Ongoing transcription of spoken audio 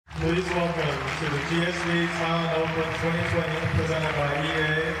Please welcome to the GSV Thailand Open 2020 presented by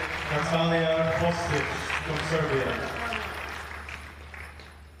EA, Natalija Kostic from Serbia.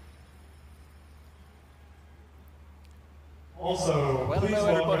 Also, please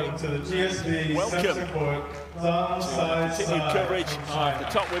welcome to the GSV Center Court, Zheng, Saisai, continued coverage of the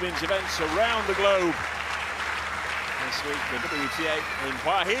top women's events around the globe. This week, the WTA in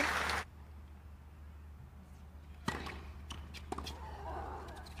Hua Hin.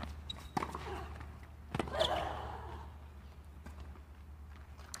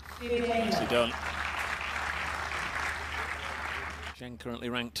 Nicely done. Zheng currently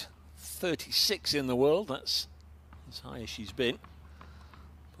ranked 36 in the world. That's as high as she's been.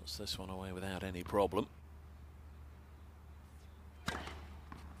 Puts this one away without any problem.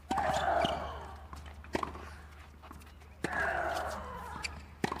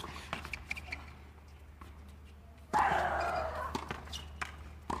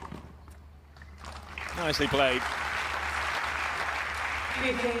 Nicely played.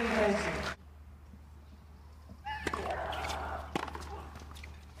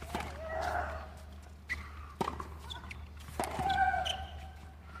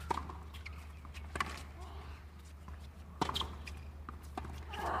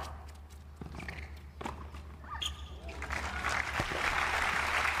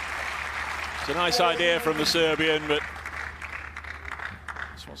 It's a nice idea from the Serbian, but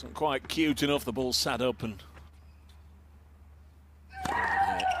this wasn't quite cute enough. The ball sat up and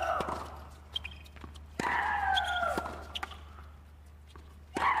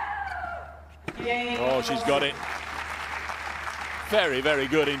oh, she's got it. Very, very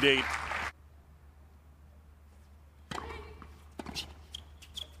good indeed.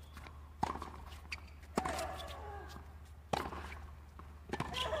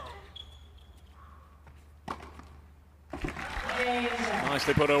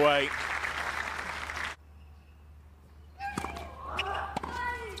 Nicely put away.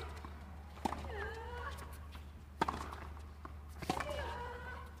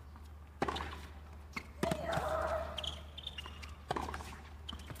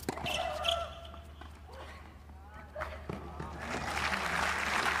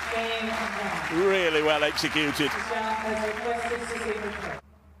 Really well executed.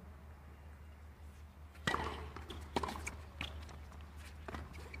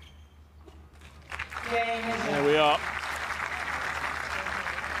 There we are.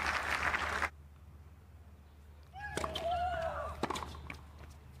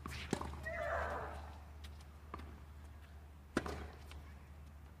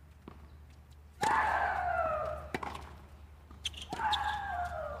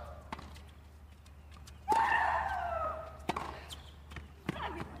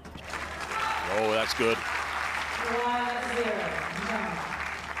 Oh, that's good.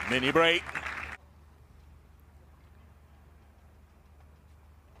 1-0. Mini break.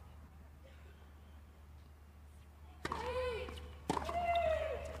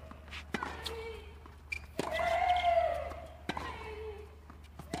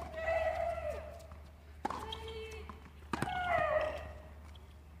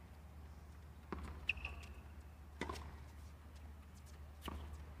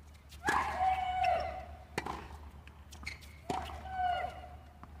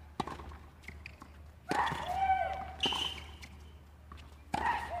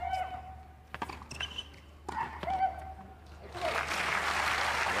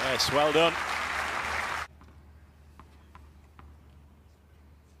 Yes, well done.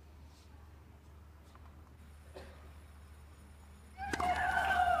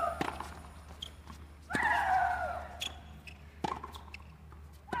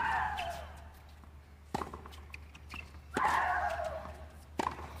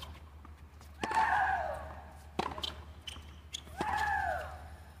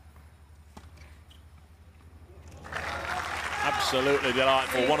 Absolutely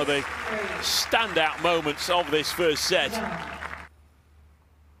delightful. One of the standout moments of this first set.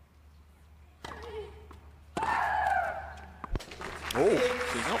 Oh,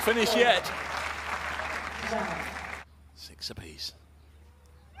 she's not finished yet. 6 apiece.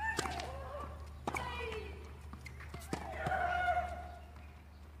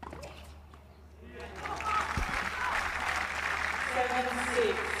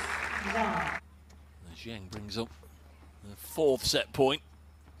 Zheng brings up the 4th set point.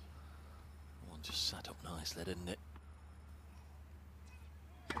 One just sat up nicely, didn't it?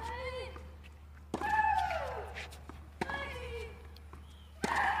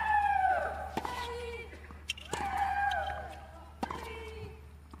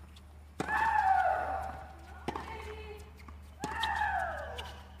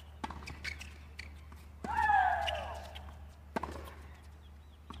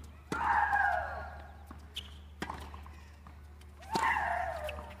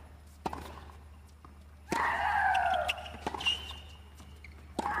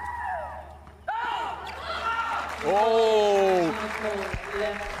 Oh,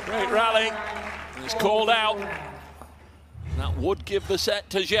 great rally. It's called out. That would give the set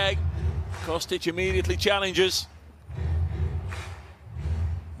to Zheng. Kostic immediately challenges.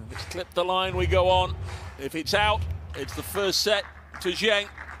 If it's clipped the line, we go on. If it's out, it's the first set to Zheng,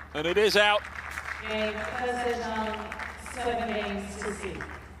 and it is out. And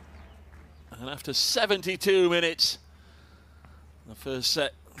after 72 minutes, the first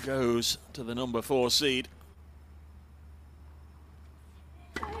set goes to the number 4 seed.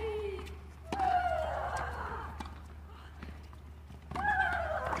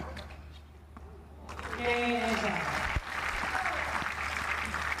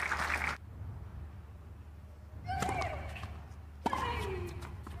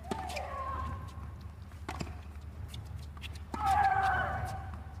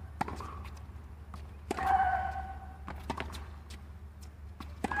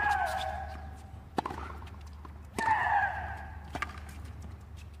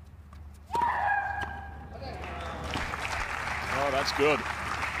 Oh, that's good.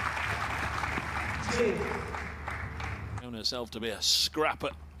 Shown herself to be a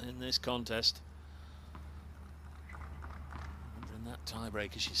scrapper in this contest. In that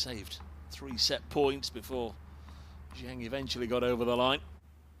tiebreaker, she saved 3 set points before Zheng eventually got over the line.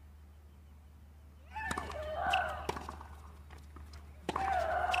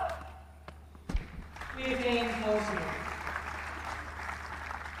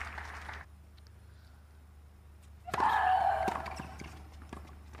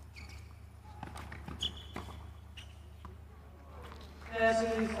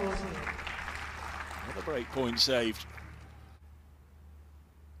 Another break point saved.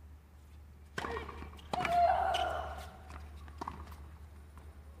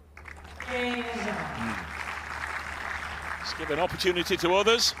 Let's give an opportunity to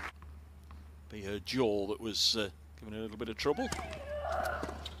others. Be her jaw that was giving her a little bit of trouble.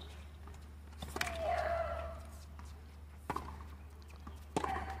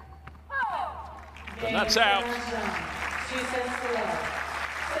 And that's out.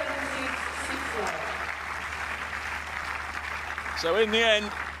 So in the end,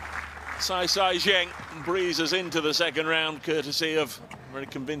 Saisai Zheng breezes into the second round, courtesy of a very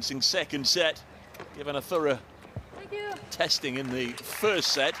convincing second set, given a thorough testing in the first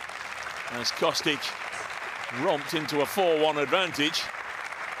set, as Kostic romped into a 4-1 advantage.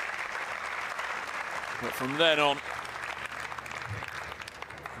 But from then on,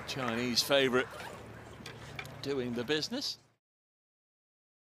 the Chinese favourite doing the business.